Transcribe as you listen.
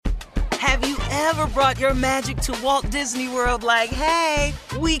Have you ever brought your magic to Walt Disney World like, hey,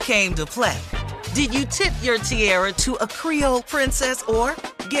 we came to play? Did you tip your tiara to a Creole princess or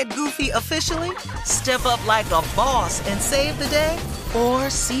get goofy officially? Step up like a boss and save the day? Or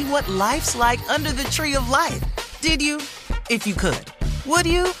see what life's like under the tree of life? Did you? If you could. Would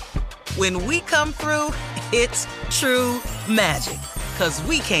you? When we come through, it's true magic. 'Cause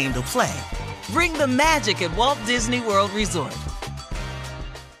we came to play. Bring the magic at Walt Disney World Resort.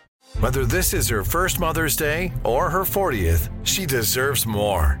 Whether this is her first Mother's Day or her 40th, she deserves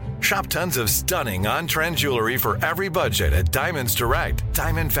more. Shop tons of stunning on-trend jewelry for every budget at Diamonds Direct.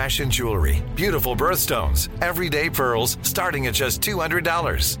 Diamond fashion jewelry, beautiful birthstones, everyday pearls starting at just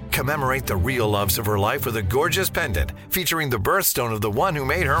 $200. Commemorate the real loves of her life with a gorgeous pendant featuring the birthstone of the one who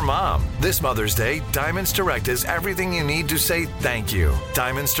made her mom. This Mother's Day, Diamonds Direct is everything you need to say thank you.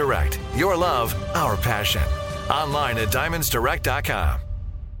 Diamonds Direct, your love, our passion. Online at diamondsdirect.com.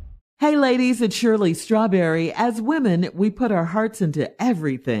 Hey ladies, it's Shirley Strawberry. As women, we put our hearts into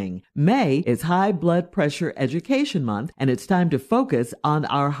everything. May is High Blood Pressure Education Month, and it's time to focus on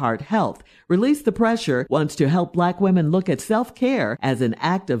our heart health. Release the Pressure wants to help Black women look at self-care as an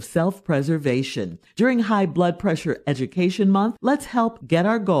act of self-preservation. During High Blood Pressure Education Month, let's help get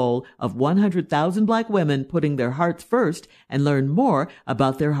our goal of 100,000 Black women putting their hearts first and learn more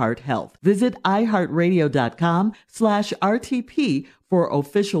about their heart health. Visit iHeartRadio.com/RTP for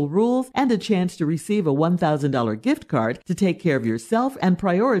official rules and a chance to receive a $1,000 gift card to take care of yourself and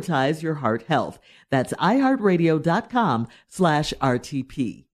prioritize your heart health. That's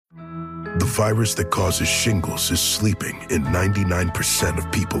iHeartRadio.com/RTP. The virus that causes shingles is sleeping in 99% of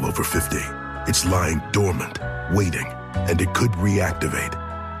people over 50. It's lying dormant, waiting, and it could reactivate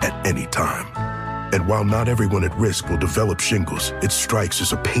at any time. And while not everyone at risk will develop shingles, it strikes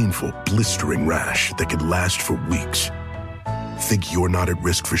as a painful, blistering rash that can last for weeks. Think you're not at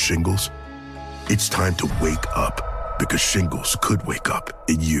risk for shingles? It's time to wake up, because shingles could wake up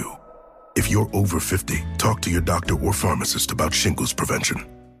in you. If you're over 50, talk to your doctor or pharmacist about shingles prevention.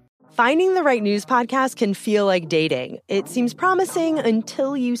 Finding the right news podcast can feel like dating. It seems promising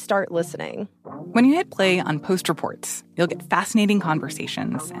until you start listening. When you hit play on Post Reports, you'll get fascinating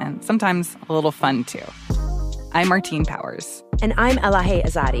conversations and sometimes a little fun, too. I'm Martine Powers. And I'm Elahe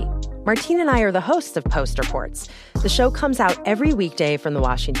Azadi. Martine and I are the hosts of Post Reports. The show comes out every weekday from The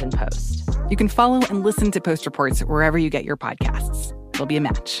Washington Post. You can follow and listen to Post Reports wherever you get your podcasts. It'll be a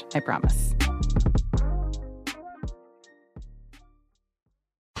match, I promise.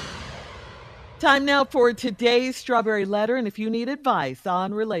 Time now for today's Strawberry Letter, and if you need advice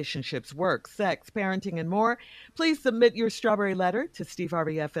on relationships, work, sex, parenting, and more, please submit your Strawberry Letter to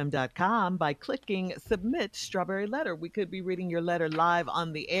steveharveyfm.com by clicking Submit Strawberry Letter. We could be reading your letter live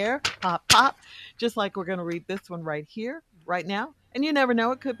on the air, pop, pop, just like we're going to read this one right here, right now. And you never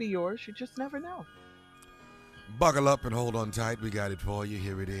know, it could be yours. You just never know. Buckle up and hold on tight. We got it for you.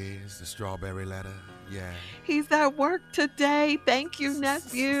 Here it is, the Strawberry Letter. Yeah. He's at work today. Thank you,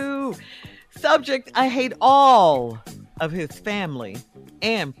 nephew. Subject, I hate all of his family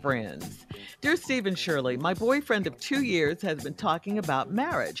and friends. Dear Steve and Shirley, my boyfriend of 2 years has been talking about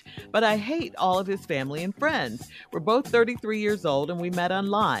marriage, but I hate all of his family and friends. We're both 33 years old and we met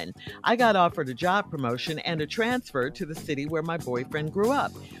online. I got offered a job promotion and a transfer to the city where my boyfriend grew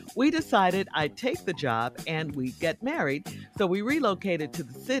up. We decided I'd take the job and we'd get married, so we relocated to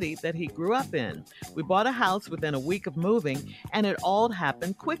the city that he grew up in. We bought a house within a week of moving, and it all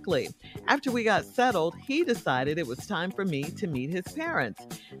happened quickly. After we got settled, he decided it was time for me to meet his parents.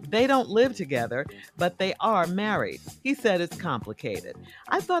 They don't live together, but they are married. He said it's complicated.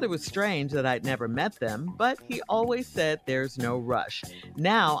 I thought it was strange that I'd never met them, but he always said there's no rush.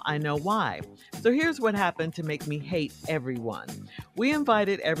 Now I know why. So here's what happened to make me hate everyone. We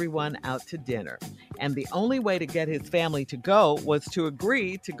invited everyone out to dinner, and the only way to get his family to go was to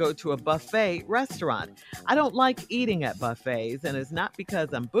agree to go to a buffet restaurant. I don't like eating at buffets, and it's not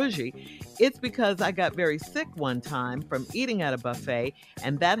because I'm bougie. It's because I got very sick one time from eating at a buffet,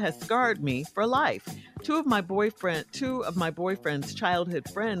 and that has scarred me for life. Two of my boyfriend's childhood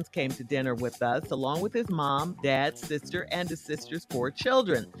friends came to dinner with us, along with his mom, dad, sister, and his sister's 4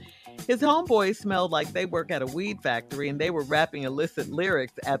 children. His homeboys smelled like they work at a weed factory and they were rapping illicit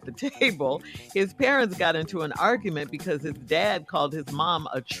lyrics at the table. His parents got into an argument because his dad called his mom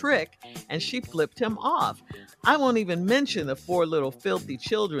a trick and she flipped him off. I won't even mention the 4 little filthy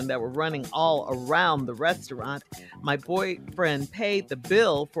children that were running all around the restaurant. My boyfriend paid the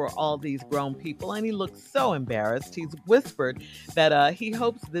bill for all these grown people and he looked so embarrassed. He's whispered that he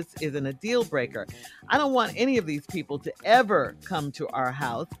hopes this isn't a deal breaker. I don't want any of these people to ever come to our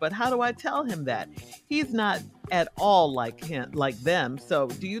house, but how do I tell him that? He's not at all like them. So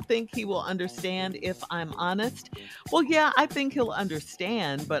do you think he will understand if I'm honest? Well, yeah, I think he'll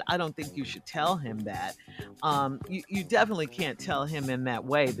understand, but I don't think you should tell him that. You definitely can't tell him in that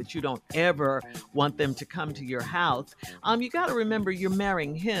way that you don't ever want them to come to your house. You got to remember you're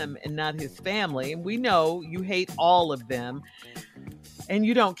marrying him and not his family. And we know you hate all of them and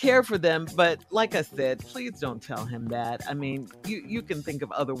you don't care for them. But like I said, please don't tell him that. I mean, you can think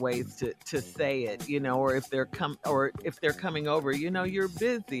of other ways to say it, or if they're coming over, you're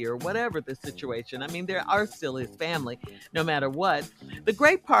busy or whatever the situation. I mean, there are still his family, no matter what. The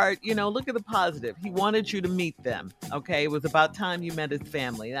great part, look at the positive. He wanted you to meet them. Okay. It was about time you met his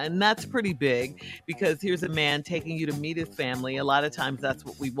family. And that's pretty big because here's a man taking you to meet his family. A lot of times that's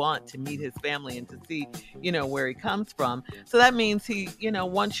what we want, to meet his family and to see, where he comes from. So that means he,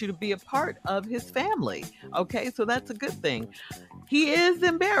 wants you to be a part of his family. Okay. So that's a good thing. He is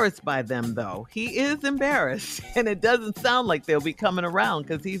embarrassed by them, though. He is embarrassed. And it doesn't sound like they'll be coming around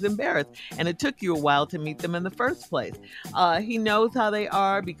because he's embarrassed. And it took you a while to meet them in the first place. He knows how they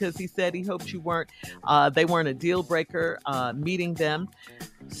are because he said he hoped they weren't a deal breaker meeting them.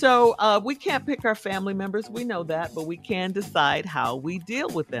 So we can't pick our family members. We know that, but we can decide how we deal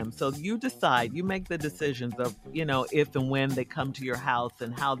with them. So you decide, you make the decisions of, if and when they come to your house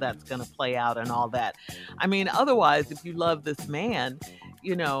and how that's going to play out and all that. I mean, otherwise, if you love this man,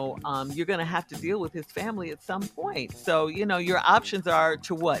 you're going to have to deal with his family at some point. So, your options are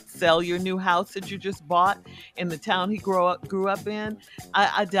to what? Sell your new house that you just bought in the town he grew up in?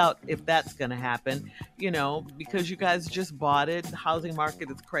 I doubt if that's going to happen, because you guys just bought it. The housing market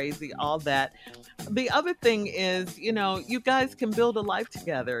is crazy, all that. The other thing is, you guys can build a life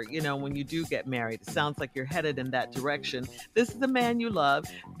together, when you do get married. It sounds like you're headed in that direction. This is the man you love.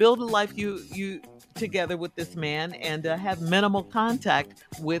 Build a life you together with this man and have minimal contact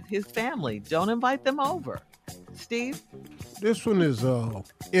with his family. Don't invite them over. Steve? This one is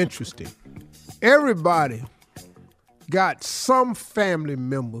interesting. Everybody got some family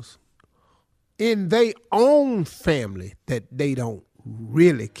members in their own family that they don't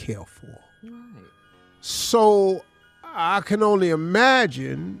really care for. Right. So I can only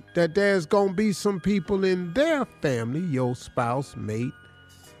imagine that there's going to be some people in their family, your spouse, mate,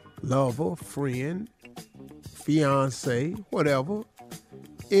 lover, friend, fiance, whatever,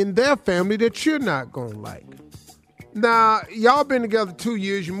 in their family that you're not going to like. Now, y'all been together 2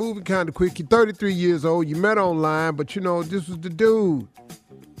 years, you're moving kind of quick, you're 33 years old, you met online, but this was the dude.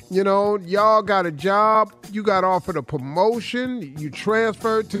 Y'all got a job, you got offered a promotion, you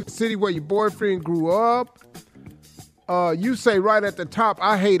transferred to the city where your boyfriend grew up. You say right at the top,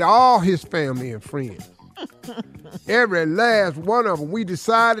 I hate all his family and friends. Every last one of them. We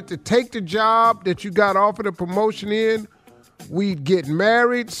decided to take the job that you got offered a promotion in. We'd get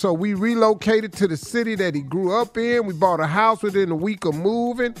married, so we relocated to the city that he grew up in. We bought a house within a week of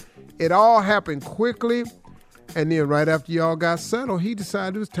moving. It all happened quickly. And then right after y'all got settled, he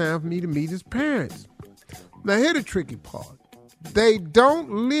decided it was time for me to meet his parents. Now, here's the tricky part. They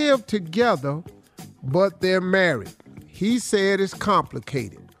don't live together, but they're married. He said it's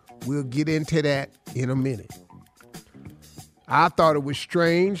complicated. We'll get into that in a minute. I thought it was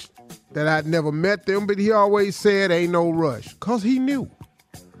strange that I'd never met them, but he always said ain't no rush, because he knew.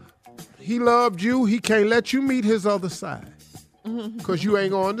 He loved you. He can't let you meet his other side, because you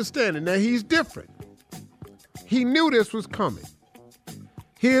ain't going to understand it. Now, he's different. He knew this was coming.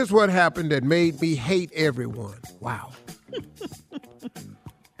 Here's what happened that made me hate everyone. Wow.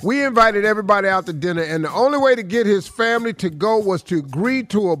 We invited everybody out to dinner, and the only way to get his family to go was to agree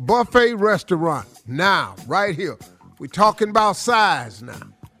to a buffet restaurant. Now, right here. We're talking about size now.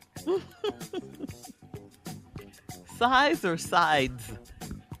 Size or sides?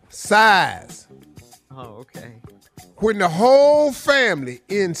 Size. Oh, okay. When the whole family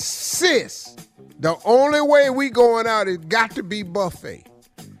insists the only way we going out is got to be buffet.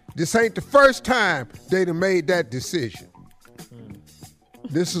 This ain't the first time they done made that decision.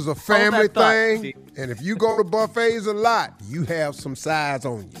 This is a family thing, and if you go to buffets a lot, you have some size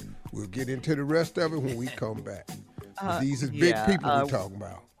on you. We'll get into the rest of it when we come back. These is big people we're talking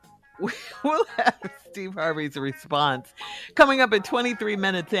about. We'll have Steve Harvey's response coming up at 23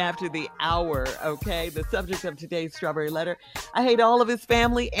 minutes after the hour, okay? The subject of today's Strawberry Letter, I hate all of his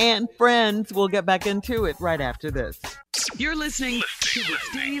family and friends. We'll get back into it right after this. You're listening to the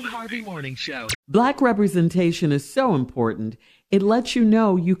Steve Harvey Morning Show. Black representation is so important. It lets you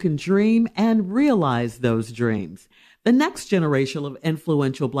know you can dream and realize those dreams. The next generation of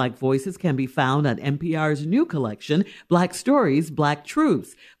influential Black voices can be found on NPR's new collection, Black Stories, Black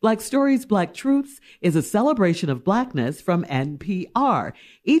Truths. Black Stories, Black Truths is a celebration of Blackness from NPR.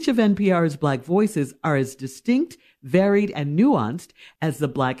 Each of NPR's Black voices are as distinct, varied, and nuanced as the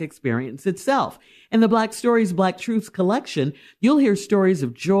Black experience itself. In the Black Stories, Black Truths collection, you'll hear stories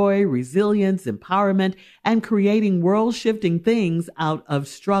of joy, resilience, empowerment, and creating world-shifting things out of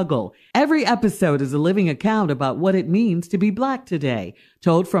struggle. Every episode is a living account about what it means to be Black today,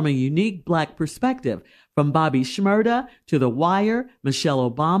 told from a unique Black perspective. From Bobby Shmurda to The Wire, Michelle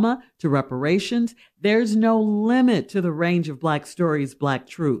Obama to reparations, there's no limit to the range of Black Stories, Black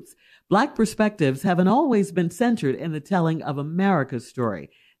Truths. Black perspectives haven't always been centered in the telling of America's story.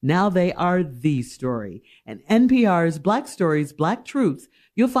 Now they are the story. In NPR's Black Stories, Black Truths,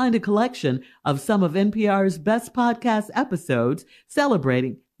 you'll find a collection of some of NPR's best podcast episodes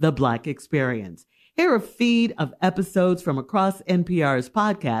celebrating the Black experience. Hear a feed of episodes from across NPR's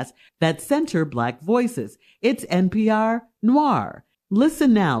podcasts that center Black voices. It's NPR Noir.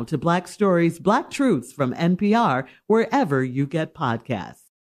 Listen now to Black Stories, Black Truths from NPR wherever you get podcasts.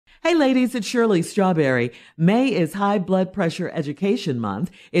 Hey ladies, it's Shirley Strawberry. May is High Blood Pressure Education Month.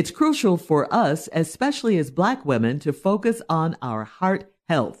 It's crucial for us, especially as Black women, to focus on our heart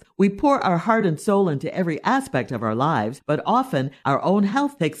health. We pour our heart and soul into every aspect of our lives, but often our own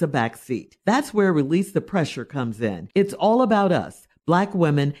health takes a back seat. That's where Release the Pressure comes in. It's all about us. Black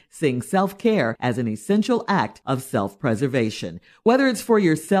women seeing self-care as an essential act of self-preservation. Whether it's for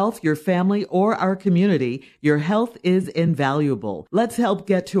yourself, your family, or our community, your health is invaluable. Let's help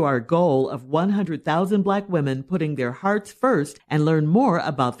get to our goal of 100,000 Black women putting their hearts first and learn more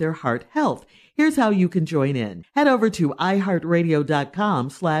about their heart health. Here's how you can join in. Head over to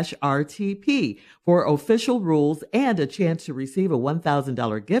iHeartRadio.com/RTP for official rules and a chance to receive a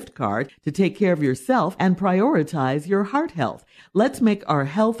 $1,000 gift card to take care of yourself and prioritize your heart health. Let's make our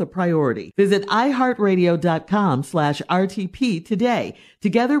health a priority. Visit iHeartRadio.com/RTP today.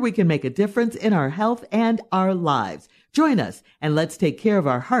 Together we can make a difference in our health and our lives. Join us and let's take care of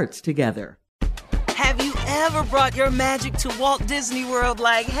our hearts together. Have you ever brought your magic to Walt Disney World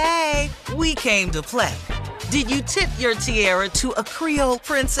like, hey, we came to play? Did you tip your tiara to a Creole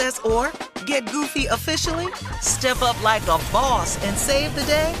princess or get goofy officially? Step up like a boss and save the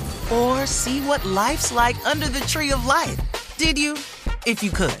day? Or see what life's like under the tree of life? Did you? If you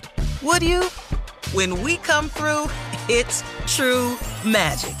could. Would you? When we come through, it's true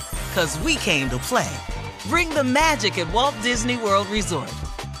magic. 'Cause we came to play. Bring the magic at Walt Disney World Resort.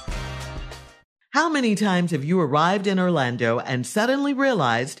 How many times have you arrived in Orlando and suddenly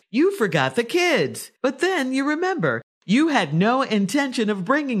realized you forgot the kids? But then you remember, you had no intention of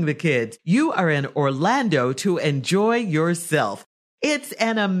bringing the kids. You are in Orlando to enjoy yourself. It's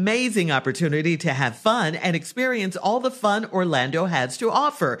an amazing opportunity to have fun and experience all the fun Orlando has to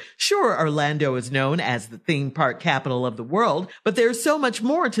offer. Sure, Orlando is known as the theme park capital of the world, but there's so much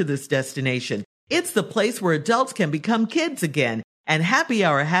more to this destination. It's the place where adults can become kids again, and happy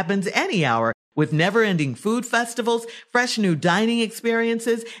hour happens any hour, with never-ending food festivals, fresh new dining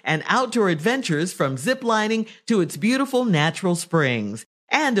experiences, and outdoor adventures from ziplining to its beautiful natural springs.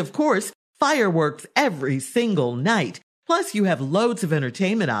 And, of course, fireworks every single night. Plus, you have loads of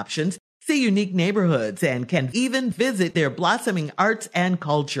entertainment options, see unique neighborhoods, and can even visit their blossoming arts and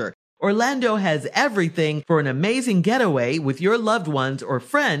culture. Orlando has everything for an amazing getaway with your loved ones or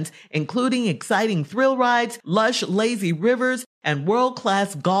friends, including exciting thrill rides, lush, lazy rivers, and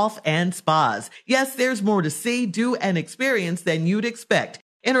world-class golf and spas. Yes, there's more to see, do, and experience than you'd expect.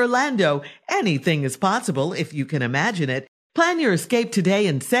 In Orlando, anything is possible if you can imagine it. Plan your escape today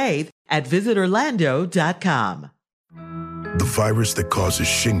and save at visitorlando.com. The virus that causes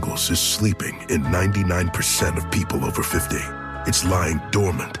shingles is sleeping in 99% of people over 50. It's lying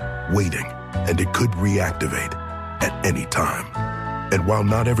dormant, waiting, and it could reactivate at any time. And while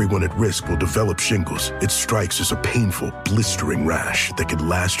not everyone at risk will develop shingles, it strikes as a painful, blistering rash that can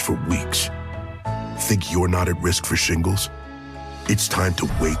last for weeks. Think you're not at risk for shingles? It's time to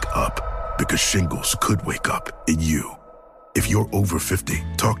wake up, because shingles could wake up in you. If you're over 50,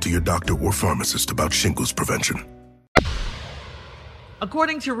 talk to your doctor or pharmacist about shingles prevention.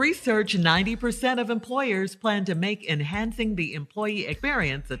 According to research, 90% of employers plan to make enhancing the employee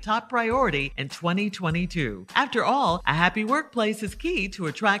experience a top priority in 2022. After all, a happy workplace is key to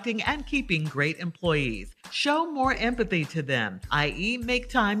attracting and keeping great employees. Show more empathy to them, i.e., make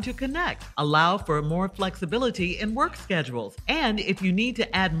time to connect. Allow for more flexibility in work schedules. And if you need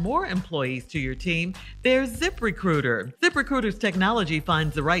to add more employees to your team, there's ZipRecruiter. ZipRecruiter's technology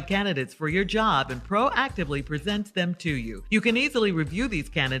finds the right candidates for your job and proactively presents them to you. You can easily review review these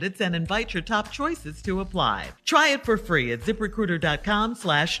candidates and invite your top choices to apply. Try it for free at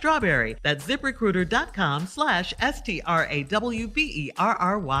ZipRecruiter.com/strawberry. That's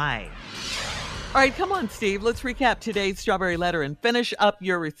ZipRecruiter.com/STRAWBERRY. All right, come on, Steve. Let's recap today's Strawberry Letter and finish up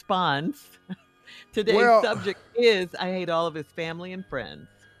your response. Today's subject is, I hate all of his family and friends.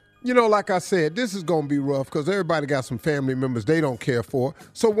 You know, like I said, this is going to be rough because everybody got some family members they don't care for.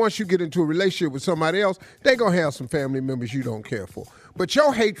 So once you get into a relationship with somebody else, they're going to have some family members you don't care for. But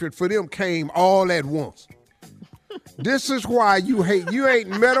your hatred for them came all at once. This is why you hate. You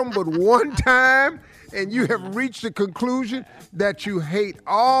ain't met them but one time, and you have reached the conclusion that you hate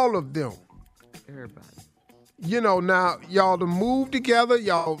all of them. Everybody. You know, now, y'all done moved together,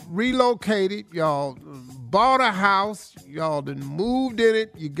 y'all relocated, y'all bought a house, y'all done moved in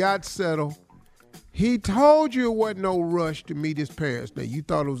it, you got settled. He told you it wasn't no rush to meet his parents. Now, you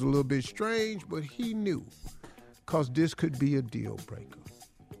thought it was a little bit strange, but he knew, because this could be a deal breaker.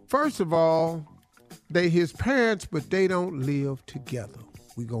 First of all, they his parents, but they don't live together.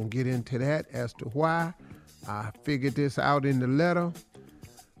 We're going to get into that as to why. I figured this out in the letter.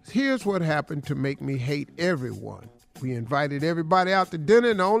 Here's what happened to make me hate everyone. We invited everybody out to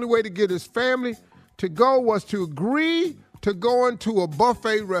dinner, and the only way to get his family to go was to agree to go into a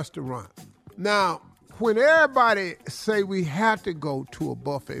buffet restaurant. Now, when everybody say we have to go to a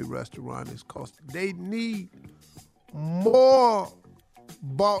buffet restaurant, it's because they need more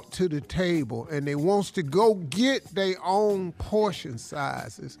brought to the table, and they wants to go get their own portion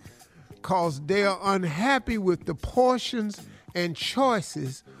sizes because they are unhappy with the portions and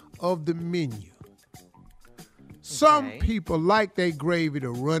choices of the menu. Some people like their gravy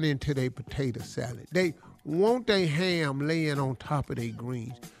to run into their potato salad. They want their ham laying on top of their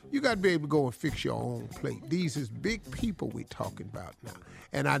greens. You got to be able to go and fix your own plate. These is big people we talking about now.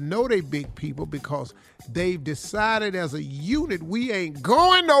 And I know they big people because they've decided as a unit we ain't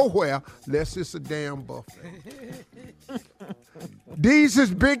going nowhere unless it's a damn buffet. These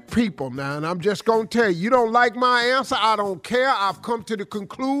is big people now, and I'm just going to tell you, you don't like my answer, I don't care. I've come to the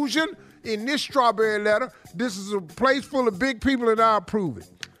conclusion in this Strawberry Letter, this is a place full of big people, and I approve it.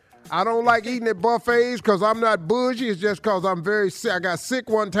 I don't like eating at buffets because I'm not bougie. It's just because I'm very sick. I got sick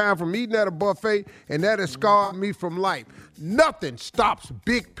one time from eating at a buffet, and that has scarred me from life. Nothing stops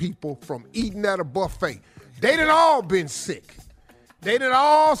big people from eating at a buffet. They done all been sick. They done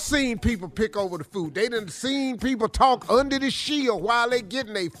all seen people pick over the food. They done seen people talk under the shield while they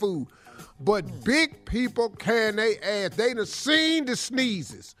getting their food. But big people can they ass. They done seen the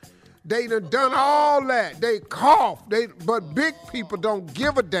sneezes. They done all that. They cough. But big people don't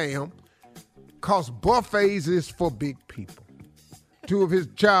give a damn because buffets is for big people. Two of his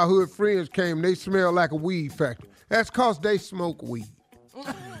childhood friends came. They smell like a weed factory. That's because they smoke weed.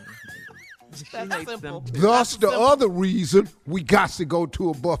 That's simple. Thus, the other reason we got to go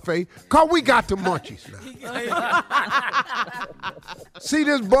to a buffet, because we got the munchies now. See,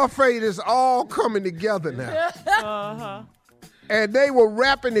 this buffet is all coming together now. Uh-huh. And they were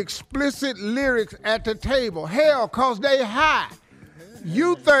rapping explicit lyrics at the table. Hell, because they high.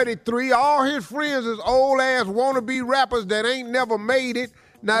 You 33, all his friends is old-ass wannabe rappers that ain't never made it.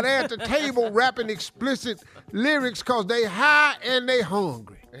 Now they're at the table rapping explicit lyrics because they high and they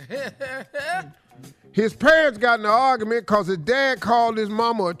hungry. His parents got in an argument because his dad called his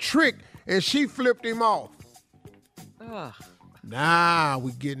mama a trick and she flipped him off. Now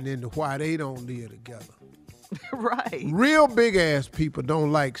we getting into why they don't live together. Right. Real big ass people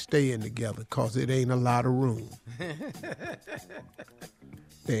don't like staying together because it ain't a lot of room.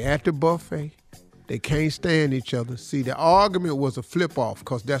 They at the buffet. They can't stand each other. See, the argument was a flip off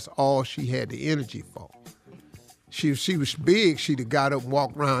because that's all she had the energy for. She was big, she'd have got up and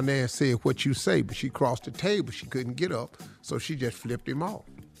walked around there and said what you say, but she crossed the table. She couldn't get up, so she just flipped him off.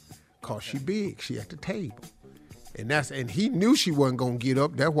 Because she big, she at the table. And he knew she wasn't going to get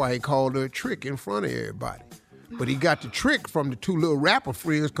up. That's why he called her a trick in front of everybody. But he got the trick from the two little rapper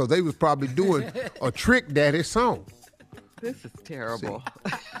friends because they was probably doing a Trick Daddy song. This is terrible.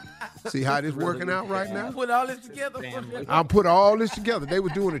 See how this working out right now? Put all this together. I put all this together. They were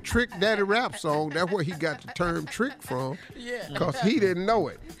doing a Trick Daddy rap song. That's where he got the term trick from. Yeah. Because he didn't know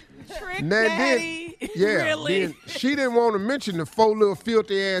it. Trick Daddy. Really? Then she didn't want to mention the four little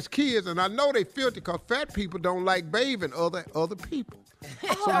filthy ass kids, and I know they filthy because fat people don't like bathing other people.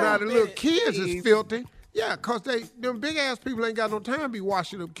 So now the little kids is filthy. Yeah, because them big ass people ain't got no time to be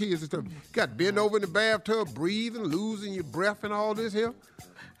washing them kids and stuff. Got to bend over in the bathtub, breathing, losing your breath and all this here.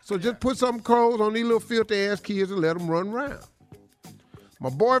 So just put some clothes on these little filthy ass kids and let them run around. My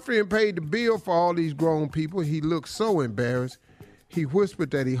boyfriend paid the bill for all these grown people. He looked so embarrassed. He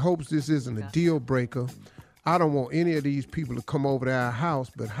whispered that he hopes this isn't a deal breaker. I don't want any of these people to come over to our house,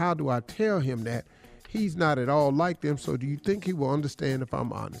 but how do I tell him that? He's not at all like them, so do you think he will understand if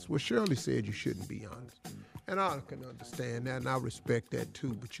I'm honest? Well, Shirley said you shouldn't be honest. And I can understand that, and I respect that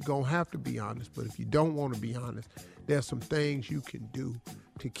too, but you're going to have to be honest. But if you don't want to be honest, there's some things you can do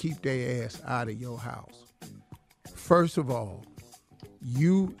to keep their ass out of your house. First of all,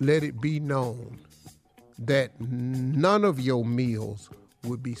 you let it be known that none of your meals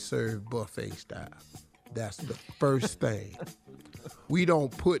would be served buffet style. That's the first thing. We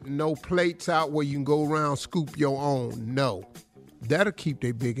don't put no plates out where you can go around scoop your own. No. That'll keep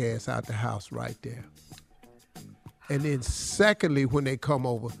their big ass out the house right there. And then secondly, when they come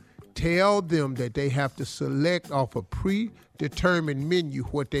over, tell them that they have to select off a predetermined menu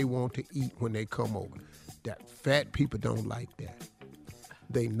what they want to eat when they come over. That fat people don't like that.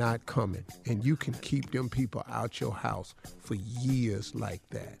 They not coming. And you can keep them people out your house for years like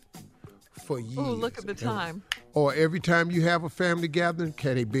that. For years. Oh, look at the time. Or every time you have a family gathering,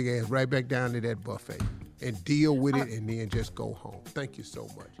 carry their big ass right back down to that buffet and deal with it and then just go home. Thank you so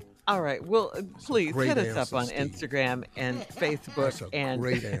much. All right. Well, please hit us up on Steve. Instagram and Facebook. That's a and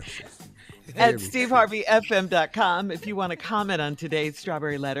great answer. at SteveHarveyFM.com if you want to comment on today's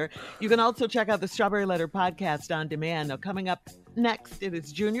Strawberry Letter. You can also check out the Strawberry Letter podcast on demand. Now, coming up next, it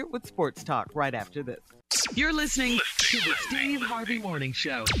is Junior with Sports Talk right after this. You're listening to the Steve Harvey Morning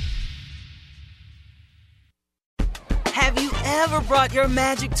Show. Have you ever brought your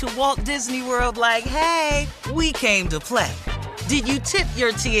magic to Walt Disney World like, hey, we came to play? Did you tip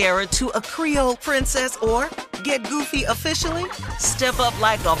your tiara to a Creole princess or get goofy officially? Step up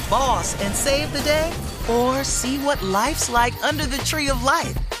like a boss and save the day? Or see what life's like under the tree of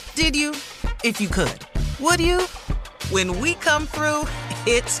life? Did you? If you could. Would you? When we come through,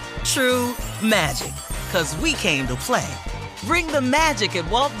 it's true magic. 'Cause we came to play. Bring the magic at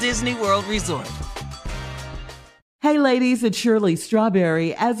Walt Disney World Resort. Hey ladies, it's Shirley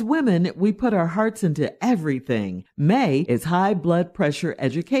Strawberry. As women, we put our hearts into everything. May is High Blood Pressure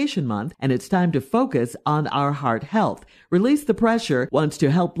Education Month, and it's time to focus on our heart health. Release the Pressure wants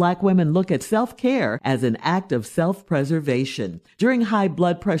to help Black women look at self-care as an act of self-preservation. During High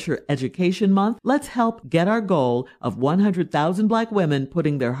Blood Pressure Education Month, let's help get our goal of 100,000 Black women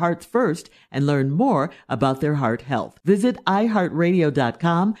putting their hearts first and learn more about their heart health. Visit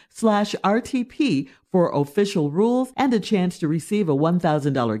iHeartRadio.com/RTP for official rules and a chance to receive a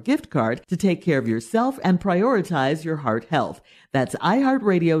 $1,000 gift card to take care of yourself and prioritize your heart health. That's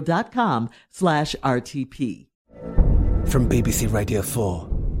iHeartRadio.com/RTP. From BBC Radio 4,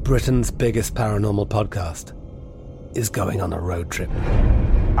 Britain's biggest paranormal podcast is going on a road trip.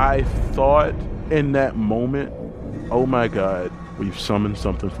 I thought in that moment, oh my God, we've summoned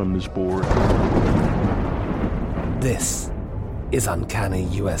something from this board. This is Uncanny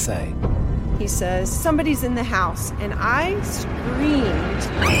USA. He says, somebody's in the house, and I screamed.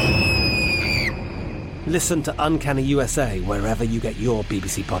 Listen to Uncanny USA wherever you get your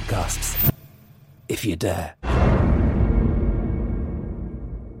BBC podcasts, if you dare.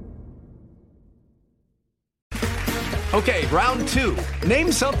 Okay, round two.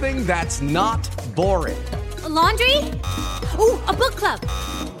 Name something that's not boring. A laundry? Ooh, a book club.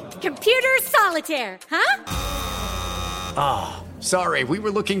 Computer solitaire, huh? Ah, sorry, we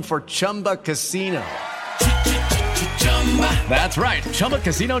were looking for Chumba Casino. That's right,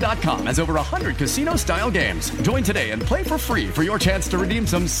 ChumbaCasino.com has over 100 casino-style games. Join today and play for free for your chance to redeem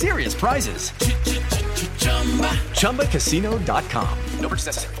some serious prizes. ChumbaCasino.com. No purchase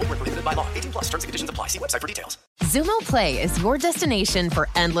necessary. Void where prohibited by law. 18+ terms and conditions apply. See website for details. Xumo Play is your destination for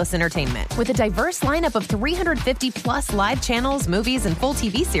endless entertainment. With a diverse lineup of 350+ live channels, movies, and full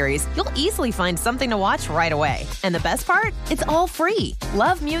TV series, you'll easily find something to watch right away. And the best part? It's all free.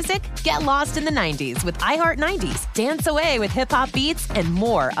 Love music? Get lost in the 90s with iHeart 90s. Dance away with hip-hop beats and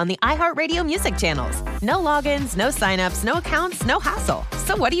more on the iHeartRadio music channels. No logins, no signups, no accounts, no hassle.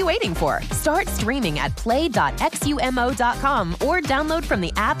 So what are you waiting for? Start streaming at play.xumo.com or download from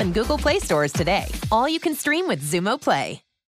the app and Google Play stores today. All you can stream with Xumo Play.